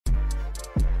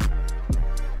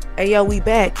Hey yo, we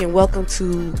back and welcome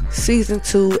to season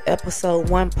 2, episode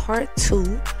 1, part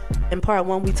 2. In part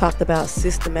 1, we talked about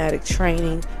systematic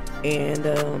training, and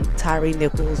Tyre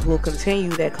Nichols will continue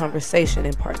that conversation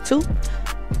in part 2.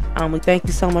 We thank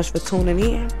you so much for tuning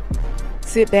in.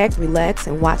 Sit back, relax,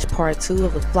 and watch part 2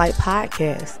 of the Flight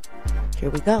Podcast. Here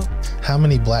we go. How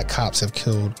many black cops have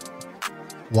killed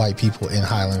white people in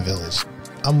Highland Village?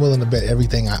 I'm willing to bet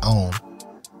everything I own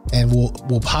and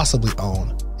will possibly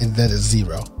own that is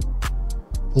 0.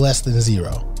 Less than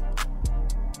 0.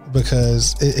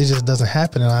 Because it just doesn't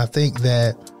happen. And I think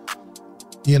that,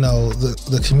 you know,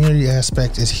 the community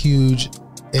aspect is huge,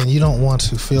 and you don't want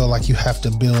to feel like you have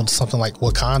to build something like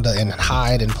Wakanda and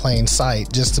hide in plain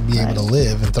sight just to be able to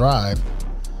live and thrive.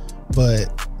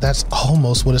 But that's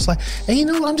almost what it's like. And you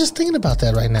know what? I'm just thinking about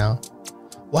that right now.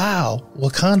 Wow.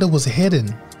 Wakanda was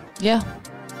hidden. Yeah.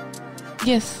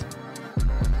 Yes.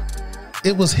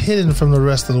 It was hidden from the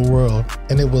rest of the world,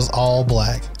 and it was all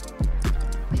black.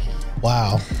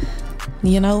 Wow.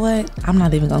 You know what? I'm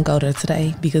not even going to go there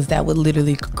today because that would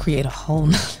literally create a whole...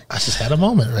 I just had a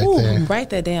moment right there. Write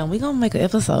that down. We're going to make an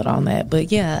episode on that.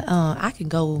 But yeah, I can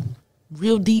go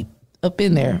real deep up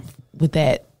in there with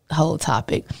that whole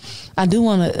topic. I do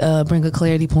want to bring a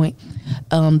clarity point.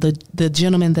 The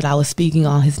gentleman that I was speaking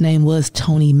on, his name was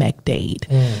Tony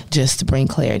McDade. Just to bring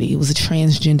clarity. It was a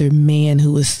transgender man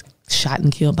who was shot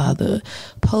and killed by the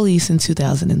police in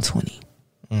 2020.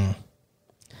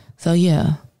 So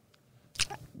yeah,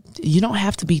 you don't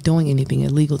have to be doing anything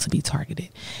illegal to be targeted.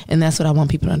 And that's what I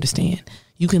want people to understand.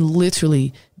 You can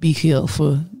literally be killed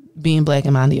for being black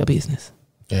and minding your business.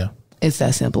 Yeah. It's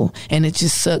that simple. And it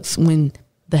just sucks when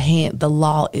the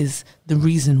law is the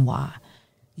reason why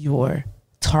you're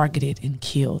targeted and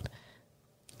killed.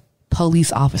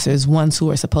 Police officers, ones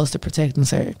who are supposed to protect and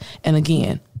serve. And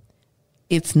again,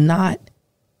 it's not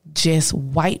just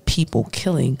white people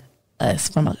killing us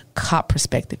from a cop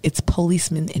perspective. It's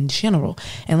policemen in general.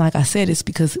 And like I said, it's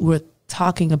because we're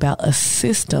talking about a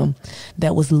system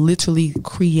that was literally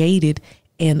created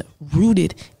and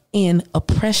rooted in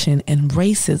oppression and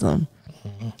racism.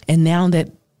 And now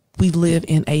that we live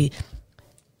in a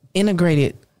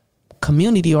integrated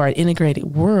community or an integrated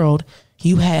world,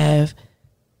 you have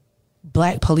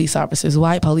black police officers,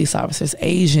 white police officers,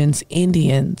 Asians,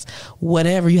 Indians,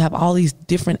 whatever. You have all these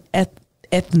different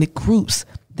ethnic groups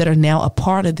that are now a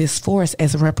part of this force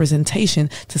as a representation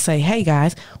to say, hey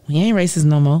guys, we ain't racist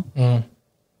no more.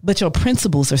 But your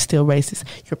principles are still racist.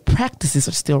 Your practices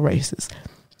are still racist.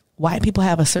 White people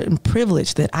have a certain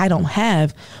privilege that I don't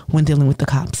have when dealing with the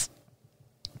cops.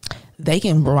 They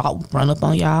can run up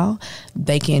on y'all.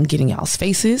 They can get in y'all's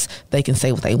faces. They can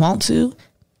say what they want to.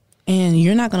 And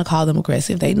you're not going to call them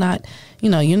aggressive. They not,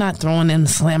 you're not throwing them,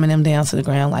 slamming them down to the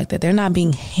ground like that. They're not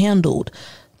being handled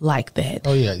like that.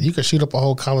 Oh, yeah. You could shoot up a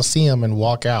whole coliseum and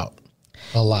walk out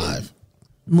alive.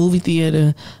 Movie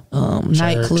theater,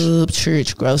 nightclub,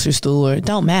 church, grocery store.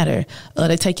 Don't matter.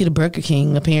 They take you to Burger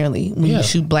King, apparently. When you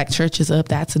shoot black churches up,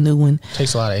 that's a new one.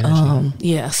 Takes a lot of energy.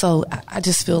 Yeah. So I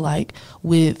just feel like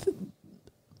with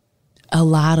a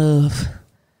lot of...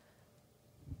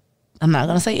 I'm not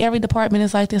going to say every department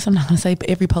is like this. I'm not going to say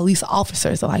every police officer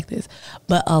is like this.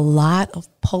 But a lot of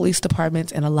police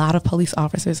departments and a lot of police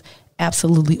officers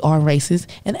absolutely are racist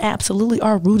and absolutely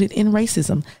are rooted in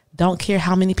racism. Don't care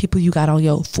how many people you got on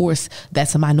your force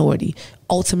that's a minority.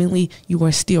 Ultimately, you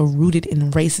are still rooted in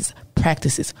racist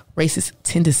practices, racist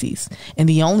tendencies. And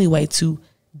the only way to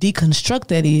deconstruct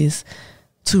that is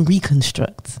to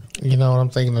reconstruct. You know what? I'm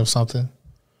thinking of something.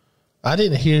 I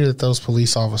didn't hear that those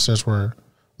police officers were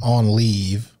on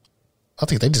leave. I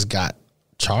think they just got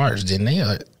charged, didn't they?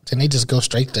 Didn't they just go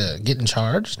straight to getting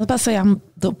charged? I was about to say,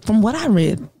 from what I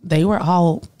read, they were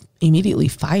all immediately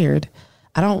fired.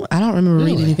 I don't remember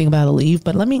reading anything about a leave,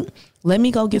 but let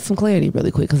me go get some clarity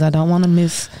really quick because I don't want to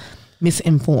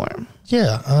misinform.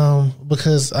 Yeah,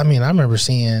 because I remember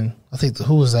seeing. I think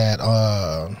who was that?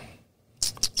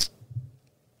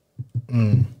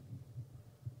 Who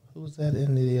was that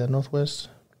in the Northwest?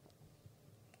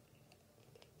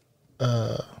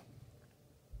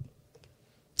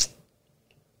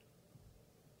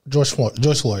 George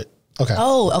Floyd. Okay.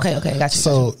 Oh, okay. Gotcha.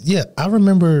 So, yeah, I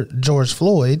remember George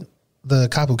Floyd, the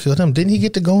cop who killed him. Didn't he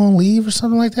get to go on leave or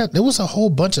something like that? There was a whole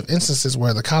bunch of instances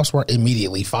where the cops weren't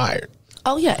immediately fired.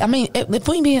 Oh, yeah. If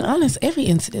we're being honest, every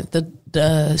incident,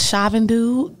 the Chauvin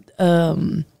dude,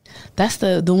 that's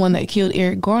the one that killed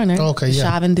Eric Garner. Okay, yeah.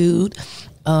 Chauvin dude.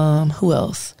 Who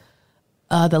else?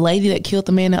 The lady that killed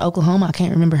the man in Oklahoma, I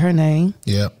can't remember her name.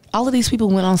 Yeah. All of these people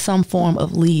went on some form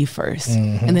of leave first.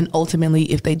 And then ultimately,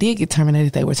 if they did get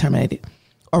terminated, they were terminated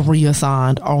or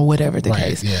reassigned or whatever the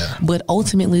case. Yeah. But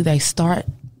ultimately, they start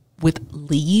with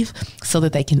leave so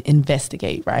that they can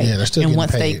investigate, right? Yeah, they're still and getting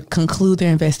once paid. they conclude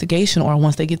their investigation, or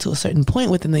once they get to a certain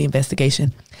point within the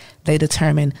investigation, they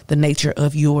determine the nature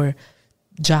of your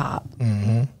job.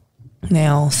 Mm-hmm.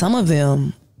 Now, some of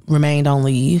them remained on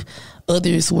leave.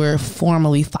 Others were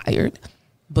formally fired.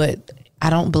 But I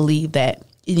don't believe that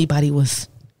anybody was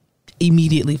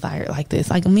immediately fired like this.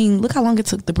 Like, I mean, look how long it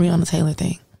took the Breonna Taylor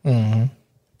thing. Mm-hmm.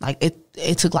 Like,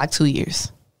 it took like 2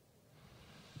 years.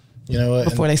 You know what?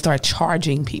 Before they start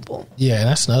charging people. Yeah, and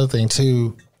that's another thing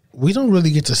too. We don't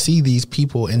really get to see these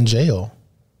people in jail.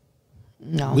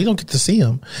 No. We don't get to see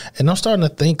them. And I'm starting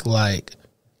to think like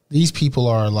these people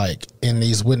are like in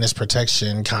these witness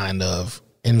protection kind of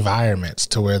environments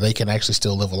to where they can actually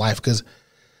still live a life. Because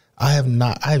I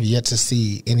have yet to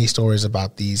see any stories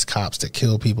about these cops that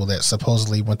kill people that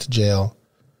supposedly went to jail.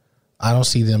 I don't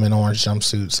see them in orange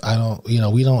jumpsuits.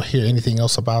 We don't hear anything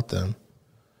else about them.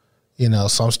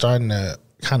 So I'm starting to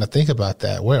kind of think about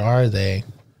that. Where are they?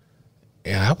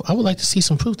 And I would like to see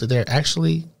some proof that they're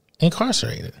actually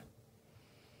incarcerated.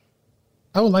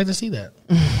 I would like to see that.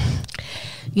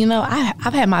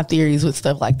 I've had my theories with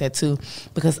stuff like that too,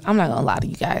 because I'm not gonna lie to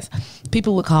you guys.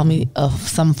 People would call me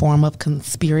some form of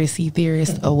conspiracy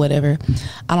theorist or whatever.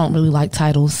 I don't really like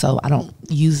titles, so I don't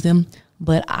use them.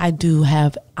 But I do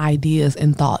have ideas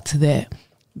and thoughts that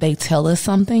they tell us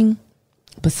something,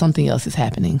 but something else is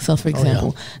happening. So, for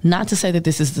example, not to say that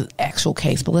this is the actual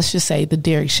case, but let's just say the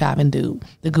Derek Chauvin dude,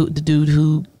 the dude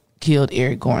who killed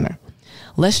Eric Garner.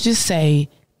 Let's just say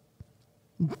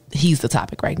he's the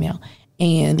topic right now.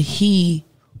 And he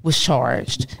was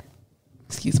charged,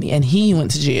 and he went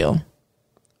to jail.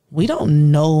 We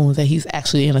don't know that he's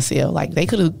actually in a cell. Like, they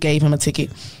could have gave him a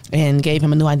ticket and gave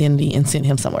him a new identity and sent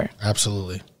him somewhere.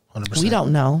 Absolutely. 100%. We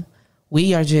don't know.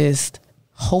 We are just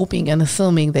hoping and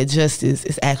assuming that justice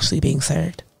is actually being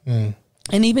served. And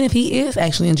even if he is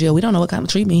actually in jail, we don't know what kind of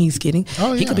treatment he's getting.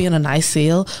 He could be in a nice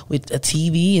cell with a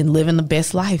TV and living the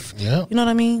best life. Yeah. You know what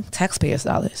I mean? Taxpayers'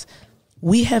 dollars.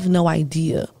 We have no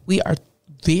idea. We are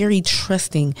very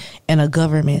trusting in a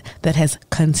government that has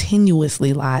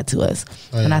continuously lied to us.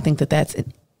 And I think that that's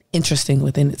interesting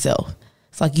within itself.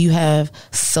 It's like you have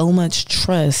so much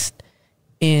trust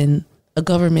in a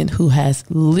government who has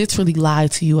literally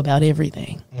lied to you about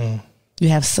everything. You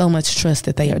have so much trust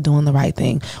that they are doing the right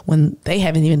thing when they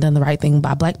haven't even done the right thing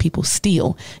by black people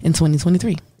still in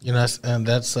 2023. That's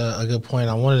a good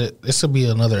point. This will be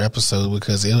another episode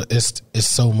because it's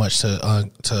so much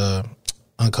to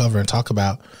uncover and talk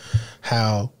about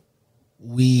how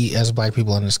we as black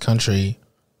people in this country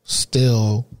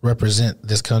still represent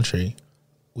this country.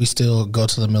 We still go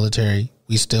to the military.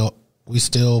 We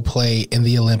still play in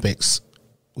the Olympics.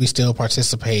 We still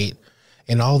participate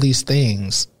in all these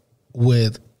things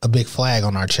with a big flag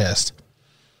on our chest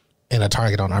and a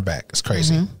target on our back. It's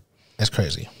crazy. Mm-hmm. It's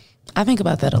crazy. I think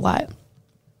about that a lot.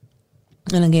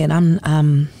 And again,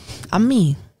 I'm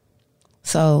me.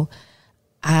 So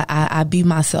I be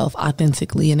myself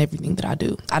authentically in everything that I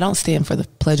do. I don't stand for the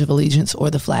Pledge of Allegiance or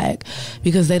the flag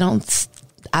because they don't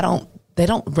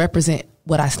represent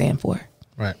what I stand for.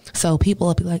 Right. So people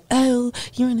will be like, "Oh,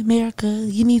 you're in America.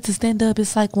 You need to stand up."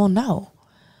 It's like, well, no,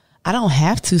 I don't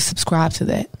have to subscribe to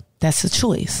that. That's a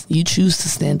choice. You choose to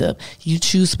stand up. You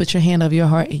choose to put your hand over your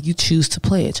heart and you choose to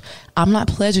pledge. I'm not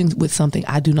pledging with something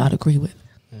I do not agree with.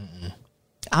 Mm-mm.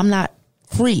 I'm not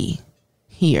free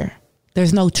here.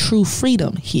 There's no true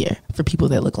freedom here for people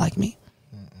that look like me.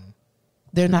 Mm-mm.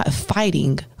 They're not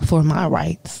fighting for my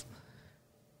rights.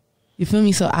 You feel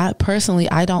me? So I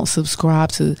don't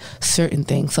subscribe to certain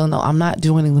things. So no, I'm not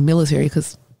joining the military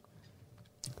because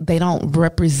they don't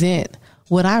represent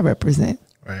what I represent.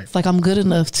 Right. It's like I'm good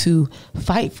enough to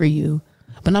fight for you,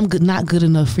 but I'm not good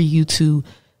enough for you to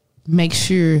make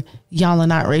sure y'all are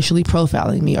not racially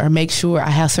profiling me or make sure I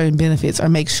have certain benefits or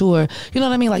make sure, you know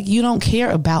what I mean? Like, you don't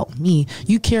care about me.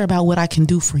 You care about what I can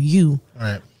do for you.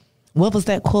 Right. What was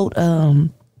that quote?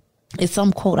 It's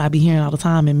some quote I be hearing all the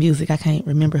time in music. I can't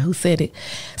remember who said it.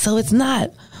 So it's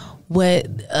not what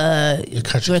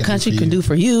your country can do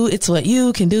for you. It's what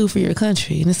you can do for your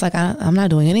country. And it's like, I'm not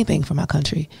doing anything for my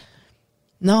country.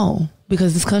 No,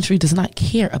 because this country does not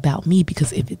care about me,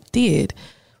 because if it did,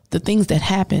 the things that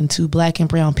happen to black and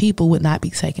brown people would not be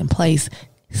taking place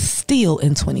still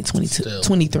in 2022,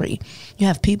 23. You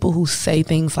have people who say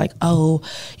things like, oh,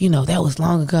 that was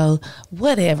long ago,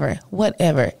 whatever.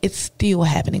 It's still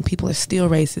happening. People are still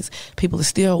racist. People are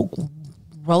still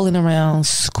rolling around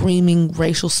screaming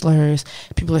racial slurs.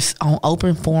 People are on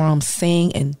open forums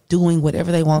saying and doing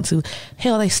whatever they want to.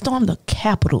 Hell, they stormed the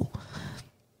Capitol.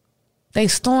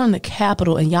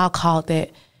 And y'all called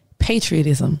that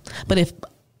patriotism. But if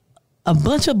a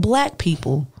bunch of black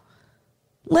people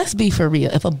let's be for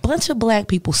real. If a bunch of black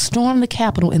people stormed the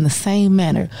Capitol in the same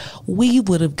manner, we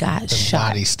would have got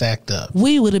shot. Body stacked up.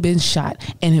 We would have been shot,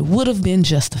 and it would have been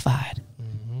justified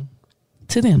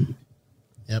to them.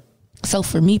 Yep. So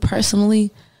for me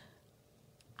personally,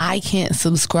 I can't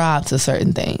subscribe to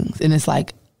certain things. And it's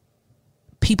like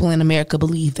people in America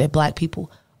believe that black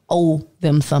people owe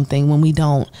them something when we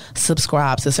don't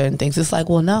subscribe to certain things. It's like,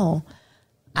 well, no.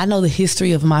 I know the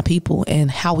history of my people and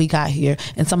how we got here,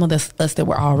 and some of us that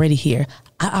were already here.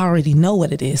 I already know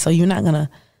what it is. So you're not going to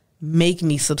make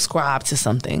me subscribe to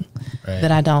something that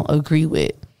I don't agree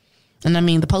with. And I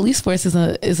mean, the police force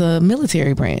is a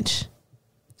military branch.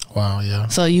 Wow, yeah.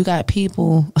 So you got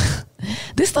people,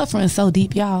 this stuff runs so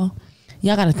deep, y'all.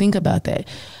 Y'all got to think about that.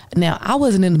 Now, I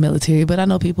wasn't in the military, but I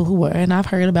know people who were, and I've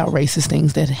heard about racist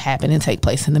things that happen and take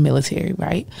place in the military,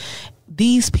 right?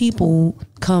 These people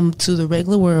come to the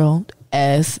regular world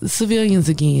as civilians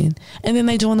again, and then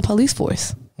they join the police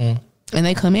force. And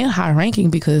they come in high ranking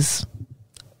because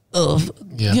of,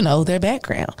 their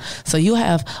background. So you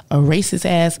have a racist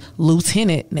ass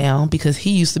lieutenant now because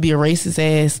he used to be a racist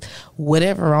ass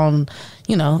whatever on,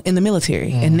 in the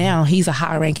military. And now he's a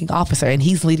high ranking officer and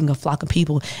he's leading a flock of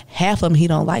people. Half of them he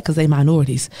don't like because they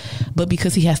minorities. But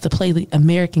because he has to play the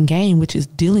American game, which is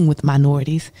dealing with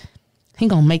minorities, he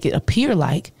gonna make it appear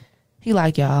like he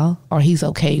like y'all or he's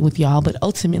okay with y'all, but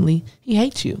ultimately he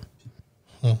hates you.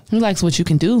 He likes what you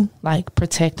can do, like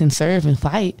protect and serve and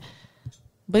fight.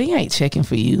 But he ain't checking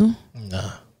for you.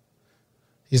 Nah.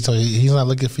 He's not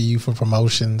looking for you for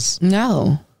promotions.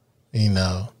 No.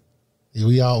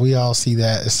 We all see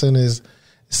that as soon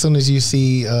as you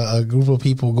see a group of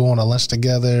people going to lunch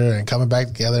together and coming back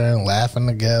together and laughing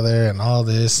together and all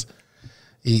this,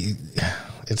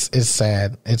 it's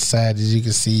sad. It's sad that you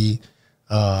can see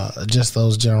just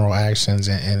those general actions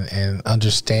and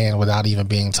understand without even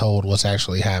being told what's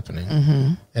actually happening.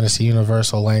 And it's a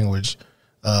universal language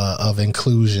of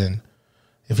inclusion.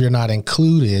 If you're not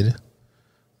included,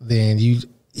 then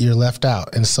you're left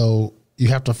out. And so you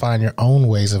have to find your own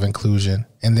ways of inclusion.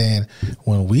 And then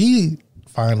when we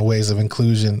find ways of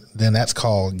inclusion, then that's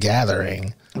called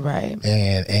gathering. Right.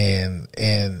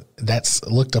 And that's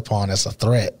looked upon as a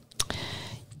threat.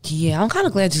 Yeah, I'm kind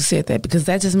of glad you said that because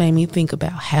that just made me think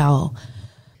about how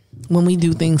when we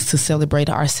do things to celebrate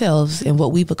ourselves and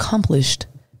what we've accomplished,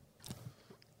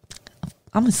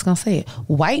 I'm just going to say it,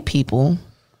 white people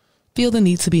feel the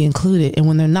need to be included. And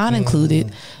when they're not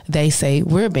included, they say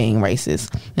we're being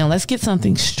racist. Now, let's get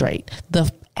something straight.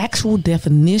 The actual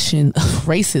definition of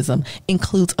racism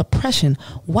includes oppression.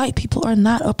 White people are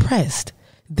not oppressed.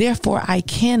 Therefore, I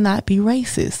cannot be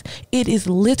racist. It is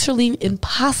literally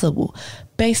impossible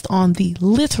based on the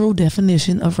literal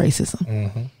definition of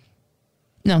racism.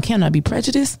 Now, can I be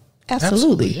prejudiced?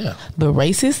 Absolutely. Yeah. But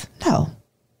racist? No.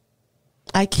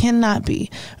 I cannot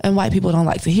be. And white people don't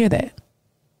like to hear that.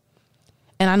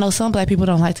 And I know some black people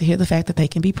don't like to hear the fact that they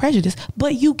can be prejudiced,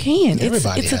 but you can.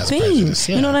 Everybody it's a has thing. prejudice,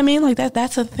 yeah. You know what I mean? Like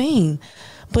that's a thing.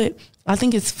 But I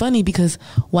think it's funny because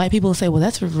white people say, well,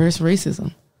 that's reverse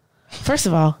racism. First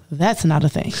of all, that's not a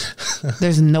thing.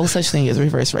 There's no such thing as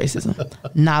reverse racism.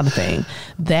 Not a thing.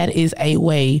 That is a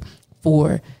way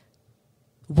for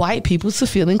white people to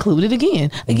feel included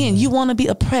again. Again, you want to be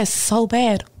oppressed so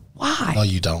bad. Why? No,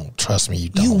 you don't. Trust me, you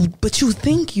don't. But you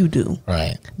think you do.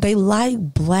 Right. They like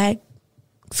black,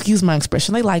 excuse my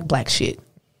expression, they like black shit.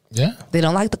 Yeah. They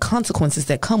don't like the consequences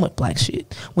that come with black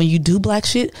shit. When you do black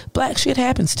shit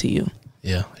happens to you.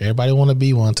 Yeah. Everybody want to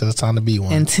be one until it's time to be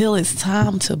one. Until it's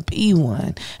time to be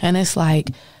one. And it's like,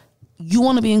 you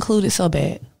want to be included so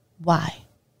bad. Why?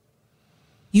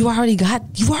 You already got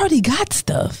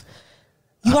stuff.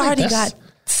 You already got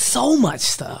so much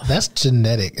stuff. That's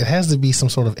genetic. It has to be some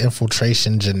sort of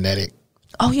infiltration genetic.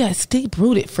 Oh yeah, it's deep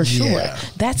rooted for sure. Yeah.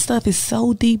 That stuff is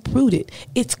so deep rooted.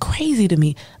 It's crazy to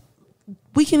me.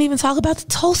 We can even talk about the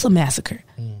Tulsa massacre.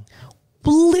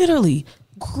 Literally,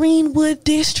 Greenwood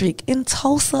District in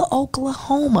Tulsa,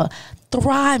 Oklahoma,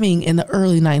 thriving in the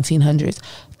early 1900s,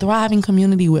 thriving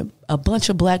community with a bunch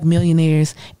of black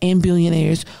millionaires and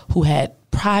billionaires who had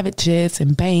private jets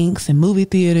and banks and movie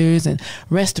theaters and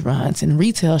restaurants and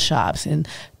retail shops and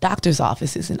doctor's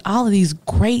offices and all of these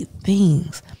great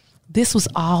things. This was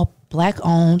all black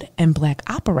owned and black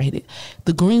operated.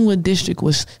 The Greenwood District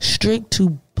was strict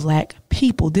to black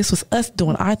people. This was us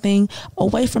doing our thing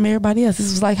away from everybody else.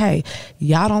 This was like, hey,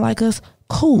 y'all don't like us?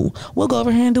 Cool. We'll go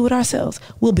over here and do it ourselves.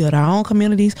 We'll build our own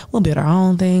communities. We'll build our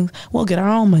own things. We'll get our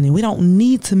own money. We don't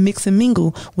need to mix and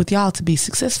mingle with y'all to be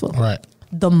successful. Right.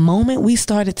 The moment we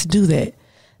started to do that,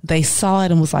 they saw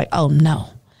it and was like, oh no,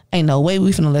 ain't no way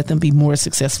we finna let them be more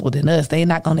successful than us. They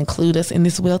not gonna include us in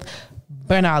this wealth.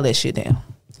 Burn all that shit down.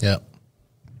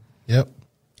 Yep.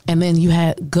 And then you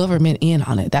had government in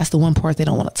on it. That's the one part they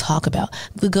don't want to talk about.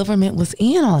 The government was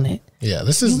in on it. Yeah,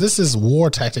 this is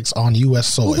war tactics on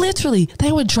U.S. soil. Literally,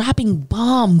 they were dropping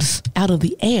bombs out of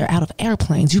the air, out of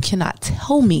airplanes. You cannot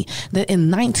tell me that in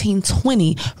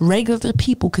 1920, regular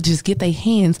people could just get their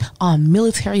hands on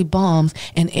military bombs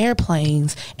and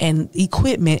airplanes and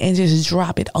equipment and just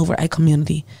drop it over a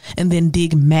community and then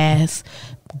dig mass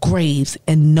graves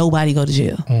and nobody go to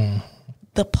jail.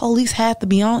 The police had to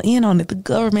be in on it. The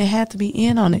government had to be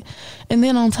in on it. And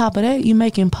then on top of that, you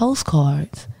making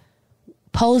postcards,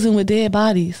 posing with dead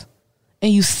bodies,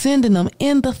 and you sending them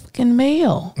in the fucking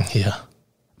mail. Yeah.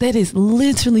 That is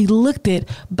literally looked at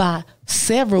by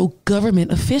several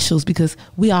government officials, because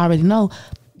we already know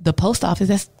the post office,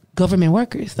 that's government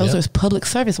workers. Those are public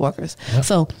service workers. Yep.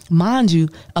 So mind you,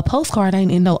 a postcard ain't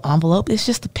in no envelope. It's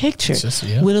just a picture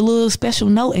with a little special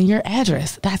note and your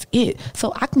address. That's it.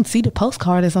 So I can see the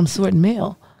postcard as I'm sorting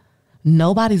mail.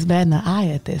 Nobody's batting an eye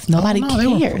at this. Nobody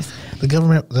cares. The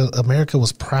government, America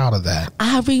was proud of that.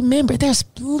 I remember there's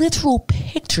literal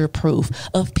picture proof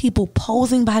of people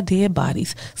posing by dead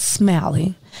bodies,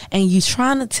 smiling. And you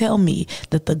trying to tell me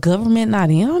that the government not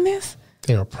in on this?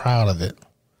 They were proud of it.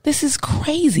 This is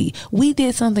crazy. We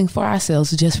did something for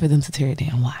ourselves just for them to tear it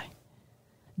down. Why?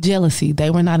 Jealousy. They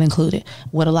were not included.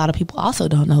 What a lot of people also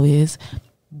don't know is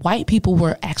white people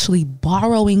were actually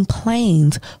borrowing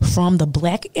planes from the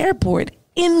black airport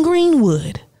in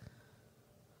Greenwood.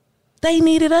 They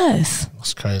needed us.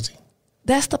 That's crazy.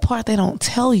 That's the part they don't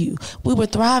tell you. We were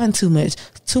thriving too much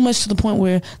to the point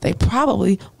where they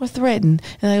probably were threatened.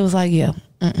 And they was like, yeah,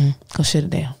 go shut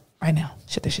it down right now.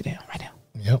 Shut this shit down right now.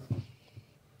 Yep.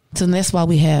 So that's why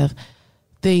we have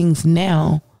things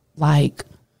now like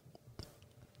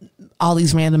all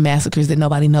these random massacres that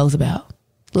nobody knows about.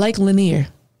 Lake Lanier,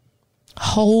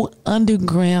 whole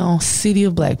underground city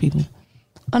of black people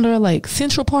under a lake.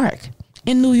 Central Park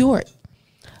in New York,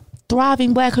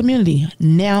 thriving black community,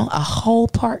 now a whole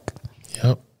park.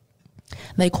 Yep.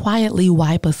 They quietly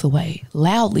wipe us away.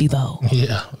 Loudly, though.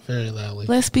 Yeah, very loudly.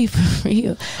 Let's be for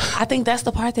real. I think that's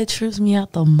the part that trips me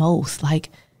out the most. Like,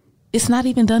 it's not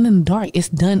even done in the dark. It's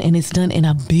done, and it's done in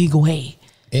a big way.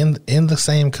 In the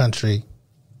same country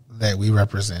that we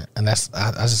represent. And that's,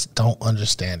 I just don't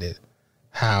understand it.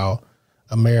 How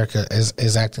America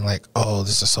is acting like, oh,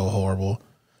 this is so horrible.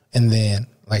 And then,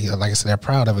 like I said, they're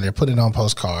proud of it. They're putting it on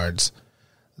postcards.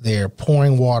 They're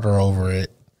pouring water over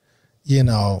it. You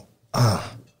know,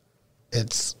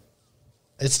 it's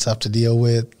tough to deal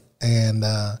with. And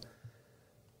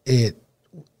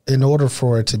in order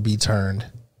for it to be turned,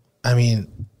 I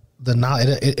mean,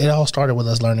 it all started with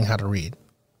us learning how to read.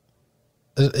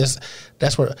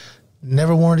 That's where they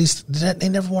never wanted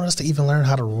us to even learn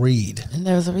how to read. And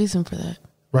there was a reason for that.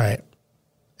 Right.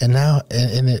 And now,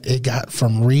 it got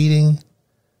from reading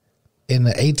in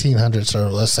the 1800s, or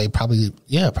let's say probably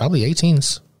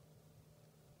 18s.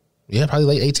 Yeah,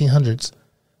 probably late 1800s,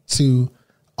 to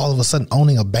all of a sudden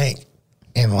owning a bank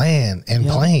and land and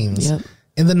planes. Yep.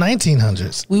 In the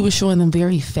 1900s. We were showing them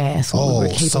very fast what we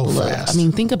were capable so of. fast. I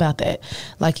mean, think about that.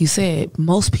 Like you said,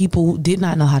 most people did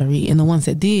not know how to read, and the ones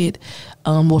that did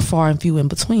were far and few in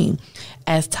between.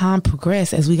 As time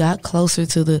progressed, as we got closer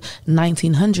to the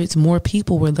 1900s, more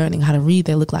people were learning how to read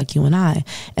that looked like you and I,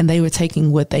 and they were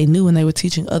taking what they knew and they were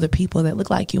teaching other people that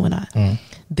looked like you and I.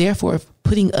 Therefore,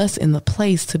 putting us in the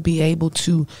place to be able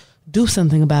to do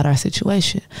something about our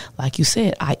situation. Like you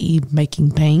said, i.e. making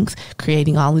banks,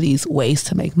 creating all of these ways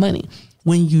to make money.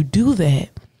 When you do that,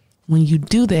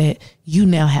 you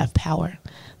now have power.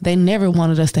 They never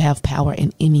wanted us to have power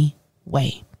in any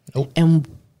way. Nope. And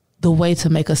the way to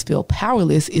make us feel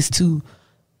powerless is to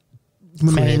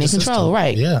remain in control,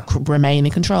 right? Yeah. Remain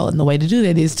in control. And the way to do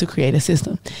that is to create a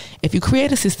system. If you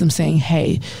create a system saying,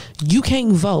 hey, you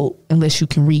can't vote unless you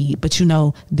can read, but you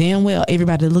know damn well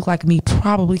everybody that look like me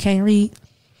probably can't read,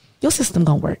 your system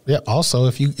gonna work. Yeah. Also,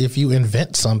 if you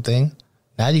invent something,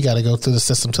 now you got to go through the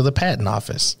system to the patent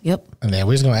office. Yep. And then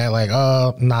we're just gonna act like,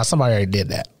 oh, nah, somebody already did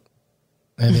that.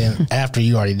 And then after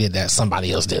you already did that,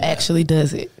 somebody else did that. Actually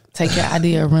does it. Take your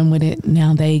idea, run with it.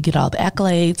 Now they get all the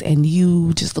accolades and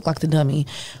you just look like the dummy.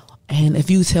 And if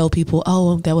you tell people,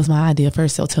 oh, that was my idea,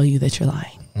 first they'll tell you that you're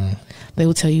lying. They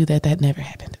will tell you that never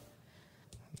happened.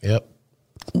 Yep.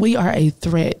 We are a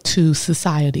threat to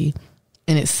society,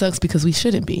 and it sucks because we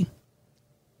shouldn't be.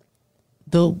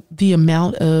 The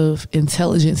amount of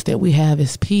intelligence that we have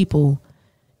as people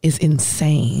is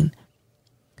insane.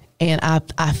 And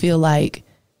I feel like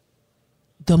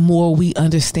the more we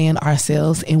understand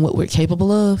ourselves and what we're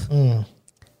capable of,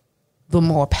 the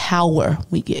more power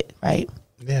we get, right?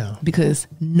 Yeah. Because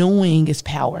knowing is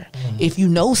power. If you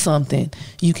know something,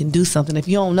 you can do something. If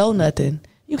you don't know nothing,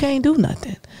 you can't do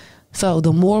nothing. So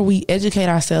the more we educate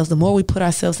ourselves, the more we put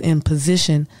ourselves in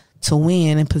position to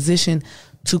win, in position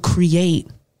to create,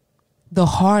 the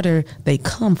harder they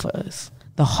come for us,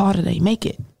 the harder they make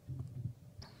it.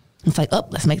 It's like, oh,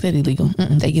 let's make that illegal.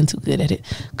 They getting too good at it.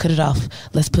 Cut it off.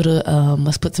 Let's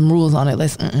put some rules on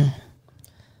it.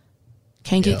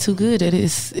 Can't get too good at it.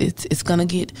 It's gonna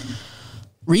get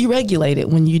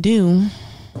re-regulated when you do.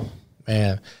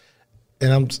 Man,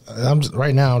 and I'm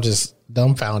right now I'm just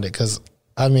dumbfounded because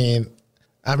I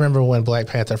remember when Black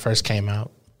Panther first came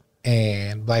out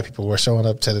and Black people were showing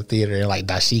up to the theater in like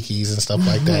dashikis and stuff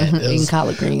like that. Eating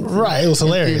collard greens. Right, it was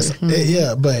hilarious.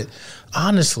 Yeah, but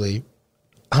honestly,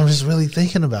 I'm just really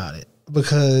thinking about it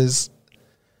because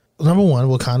number one,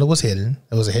 Wakanda was hidden.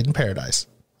 It was a hidden paradise.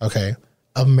 Okay.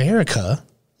 America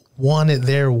wanted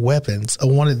their weapons, or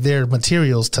wanted their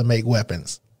materials to make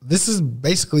weapons. This is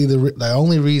basically the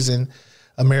only reason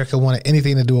America wanted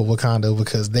anything to do with Wakanda,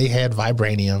 because they had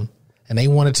vibranium and they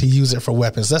wanted to use it for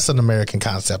weapons. That's an American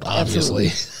concept,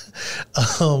 obviously.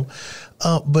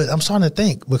 But I'm starting to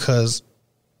think because,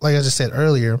 like I just said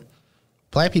earlier,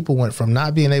 Black people went from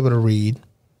not being able to read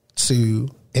to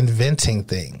inventing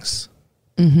things.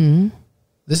 Mm-hmm.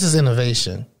 This is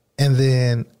innovation. And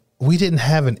then we didn't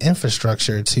have an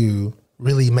infrastructure to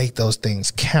really make those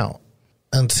things count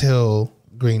until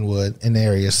Greenwood in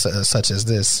areas such as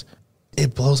this.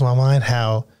 It blows my mind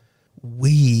how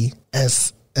we,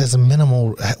 with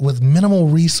minimal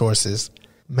resources,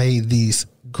 made these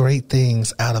great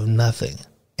things out of nothing.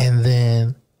 And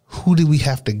then who do we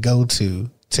have to go to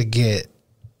get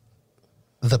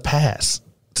the pass,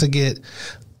 to get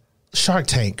Shark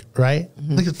Tank, right?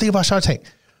 Mm-hmm. Think about Shark Tank.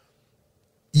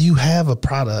 You have a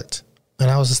product, and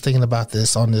I was just thinking about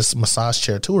this on this massage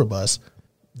chair tour bus.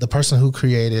 The person who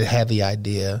created had the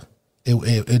idea.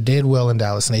 It did well in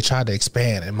Dallas, and they tried to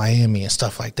expand in Miami and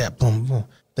stuff like that. Boom, boom.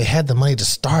 They had the money to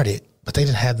start it, but they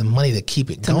didn't have the money to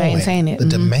keep it going. Maintain it. The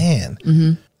demand.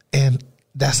 Mm-hmm. And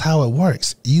that's how it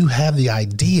works. You have the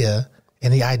idea,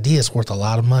 and the idea is worth a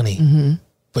lot of money. Mm-hmm.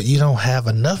 But you don't have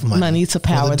enough money to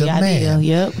power the idea.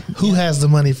 Yep. Who has the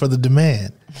money for the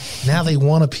demand? Now they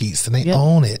want a piece and they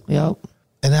own it. Yep.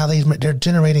 And now they're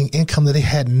generating income that they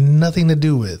had nothing to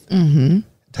do with. Mm-hmm.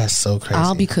 That's so crazy.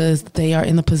 All because they are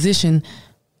in the position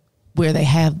where they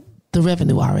have the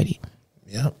revenue already.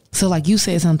 Yep. So like you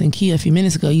said something key a few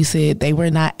minutes ago, you said they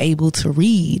were not able to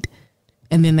read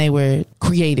and then they were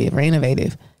creative or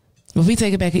innovative. If we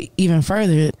take it back even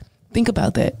further, think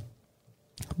about that.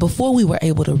 Before we were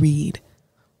able to read,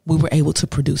 we were able to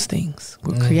produce things.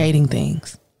 We're creating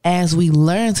things. As we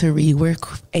learn to read, we're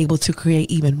able to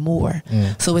create even more.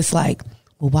 So it's like,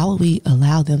 well, why would we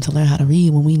allow them to learn how to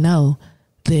read when we know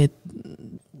that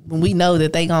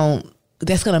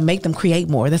that's going to make them create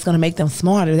more. That's going to make them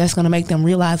smarter. That's going to make them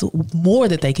realize more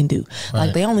that they can do. Right.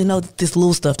 Like they only know this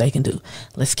little stuff they can do.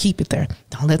 Let's keep it there.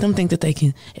 Don't let them think that they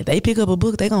can. If they pick up a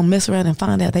book, they're going to mess around and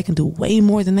find out they can do way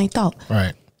more than they thought.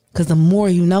 Right. Because the more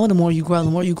you know, the more you grow.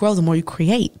 The more you grow, the more you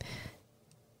create.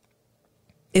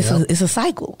 It's a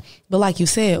cycle. But like you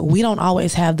said, we don't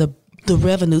always have the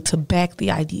revenue to back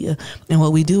the idea. And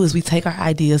what we do is we take our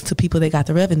ideas to people that got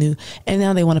the revenue, and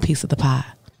now they want a piece of the pie.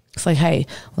 It's like, hey,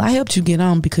 well, I helped you get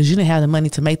on because you didn't have the money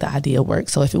to make the idea work.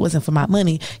 So if it wasn't for my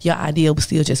money, your idea would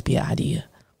still just be an idea,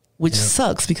 which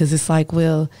sucks because it's like,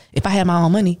 well, if I had my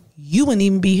own money, you wouldn't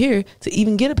even be here to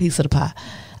even get a piece of the pie.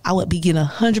 I would be getting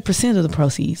 100% of the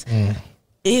proceeds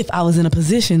if I was in a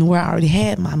position where I already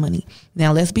had my money.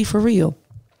 Now, let's be for real.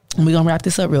 And we're going to wrap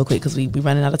this up real quick because we're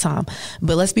running out of time.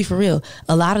 But let's be for real.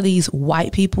 A lot of these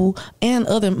white people and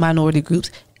other minority groups,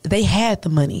 they had the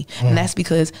money. And that's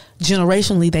because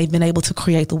generationally they've been able to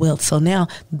create the wealth. So now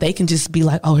they can just be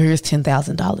like, oh, here's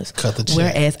 $10,000. Cut the check.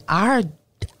 Whereas our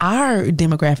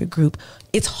demographic group,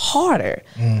 it's harder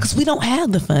because we don't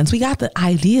have the funds. We got the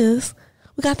ideas.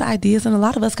 And a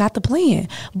lot of us got the plan,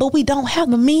 but we don't have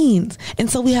the means. And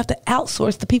so we have to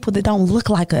outsource the people that don't look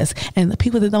like us. And the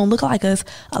people that don't look like us,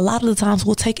 a lot of the times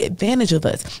will take advantage of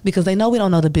us because they know we don't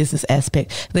know the business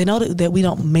aspect. They know that we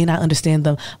may not understand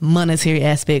the monetary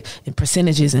aspect and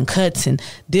percentages and cuts and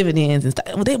dividends and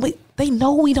stuff. They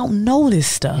know we don't know this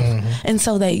stuff. And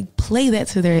so they play that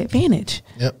to their advantage.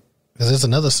 Yep. Because there's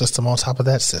another system on top of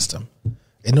that system.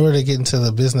 In order to get into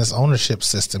the business ownership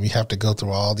system, you have to go through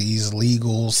all these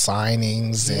legal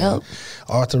signings and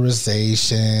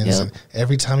authorizations. And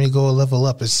every time you go a level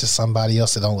up, it's just somebody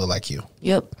else that don't look like you.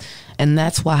 Yep. And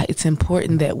that's why it's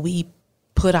important that we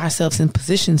put ourselves in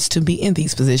positions to be in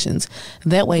these positions.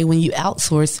 That way, when you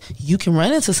outsource, you can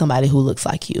run into somebody who looks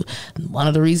like you. One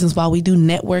of the reasons why we do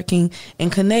networking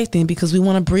and connecting, because we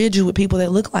want to bridge you with people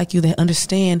that look like you, that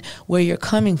understand where you're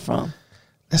coming from.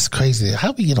 That's crazy.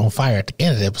 How we get on fire at the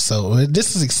end of the episode?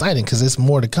 This is exciting because there's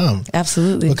more to come.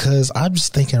 Absolutely. Because I'm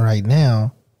just thinking right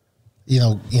now, you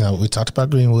know, we talked about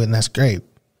Greenwood, and that's great.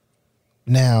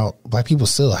 Now, Black people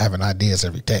still having ideas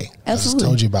every day. Absolutely. I just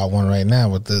told you about one right now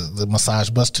with the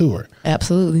massage bus tour.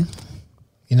 Absolutely.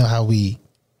 You know how we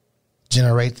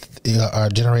generate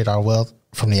our wealth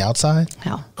from the outside?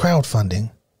 How?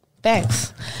 Crowdfunding.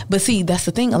 Facts. But see, that's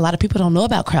the thing. A lot of people don't know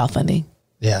about crowdfunding.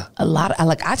 Yeah.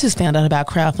 I just found out about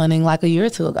crowdfunding like a year or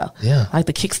two ago. Yeah. Like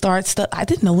the Kickstart stuff. I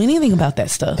didn't know anything about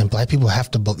that stuff. And Black people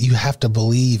you have to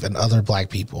believe in other Black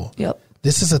people. Yep.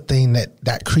 This is a thing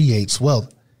that creates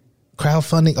wealth.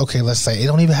 Crowdfunding, okay, let's say it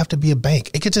don't even have to be a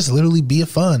bank. It could just literally be a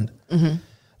fund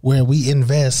where we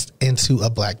invest into a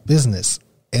Black business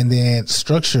and then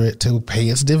structure it to pay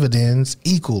its dividends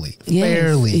equally,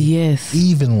 fairly,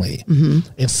 evenly.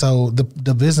 And so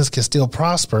the business can still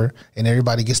prosper and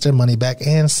everybody gets their money back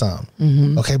and some.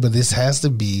 Okay, but this has to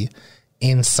be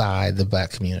inside the Black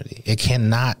community. It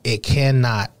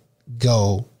cannot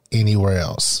go anywhere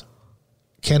else.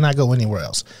 Cannot go anywhere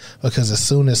else, because as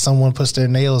soon as someone puts their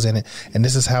nails in it, and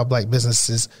this is how Black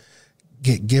businesses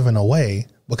get given away,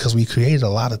 because we created a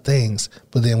lot of things,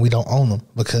 but then we don't own them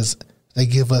because they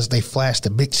flash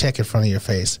the big check in front of your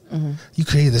face. You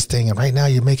created this thing, and right now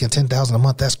you're making $10,000 a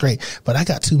month. That's great, but I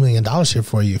got $2 million here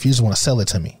for you if you just want to sell it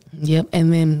to me. Yep.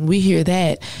 And then we hear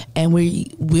that, and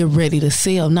we're ready to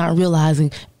sell, not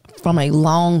realizing, from a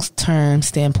long-term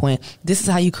standpoint, this is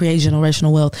how you create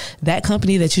generational wealth. That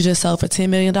company that you just sold for $10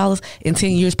 million in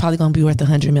 10 years probably going to be worth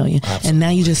 $100 million. Absolutely. And now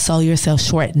you just sold yourself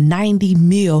short $90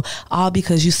 million, all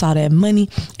because you saw that money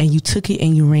and you took it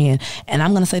and you ran. And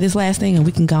I'm going to say this last thing, and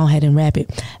we can go ahead and wrap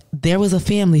it. There was a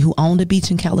family who owned a beach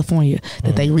in California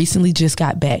that they recently just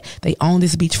got back. They owned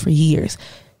this beach for years.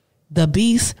 The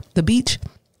beach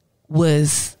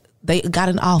was... They got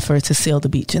an offer to sell the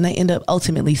beach, and they end up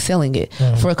ultimately selling it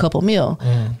for a couple mil.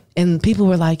 And people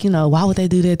were like, why would they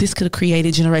do that? This could have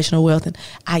created generational wealth. And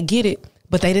I get it,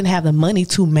 but they didn't have the money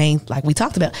to like we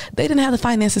talked about, they didn't have the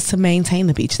finances to maintain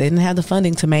the beach. They didn't have the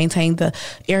funding to maintain the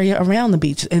area around the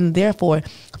beach. And therefore,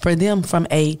 for them, from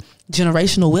a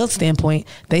generational wealth standpoint,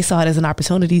 they saw it as an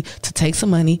opportunity to take that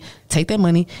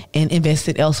money and invest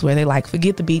it elsewhere. They're like,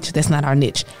 forget the beach. That's not our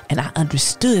niche. And I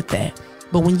understood that.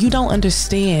 But when you don't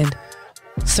understand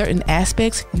certain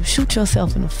aspects, you shoot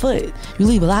yourself in the foot. You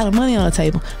leave a lot of money on the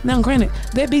table. Now, granted,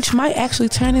 that beach might actually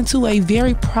turn into a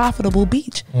very profitable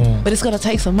beach, but it's going to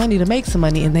take some money to make some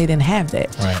money, and they didn't have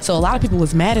that. Right. So a lot of people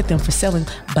was mad at them for selling,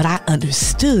 but I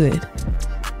understood.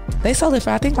 They sold it for,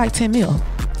 I think, like $10 million.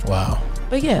 Wow.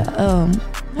 But yeah,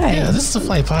 hey. Yeah, this is a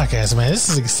Flight Podcast, man. This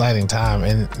is an exciting time.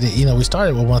 And, we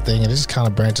started with one thing and it just kind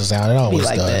of branches out. It always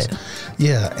does. That.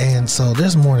 Yeah, and so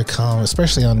there's more to come,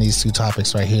 especially on these two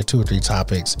topics right here, 2 or 3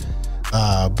 topics.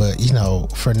 But,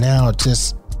 for now,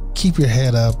 just keep your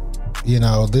head up.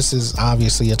 This is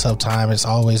obviously a tough time. It's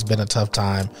always been a tough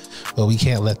time, but we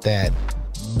can't let that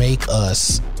make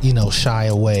us, shy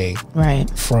away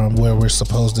from where we're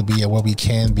supposed to be and where we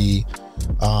can be.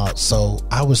 So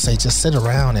I would say just sit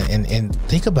around and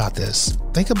think about this.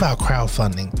 Think about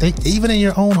crowdfunding. Think even in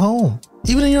your own home.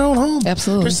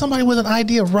 Absolutely. There's somebody with an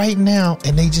idea right now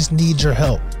and they just need your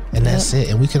help. And that's it.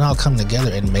 And we can all come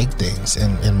together and make things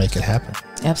and make it happen.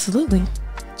 Absolutely.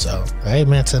 So, hey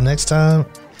man, till next time,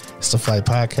 it's the Flight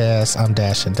Podcast. I'm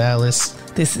Dash in Dallas.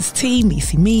 This is T,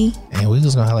 Missy Me. And we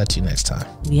just gonna holler at you next time.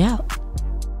 We out.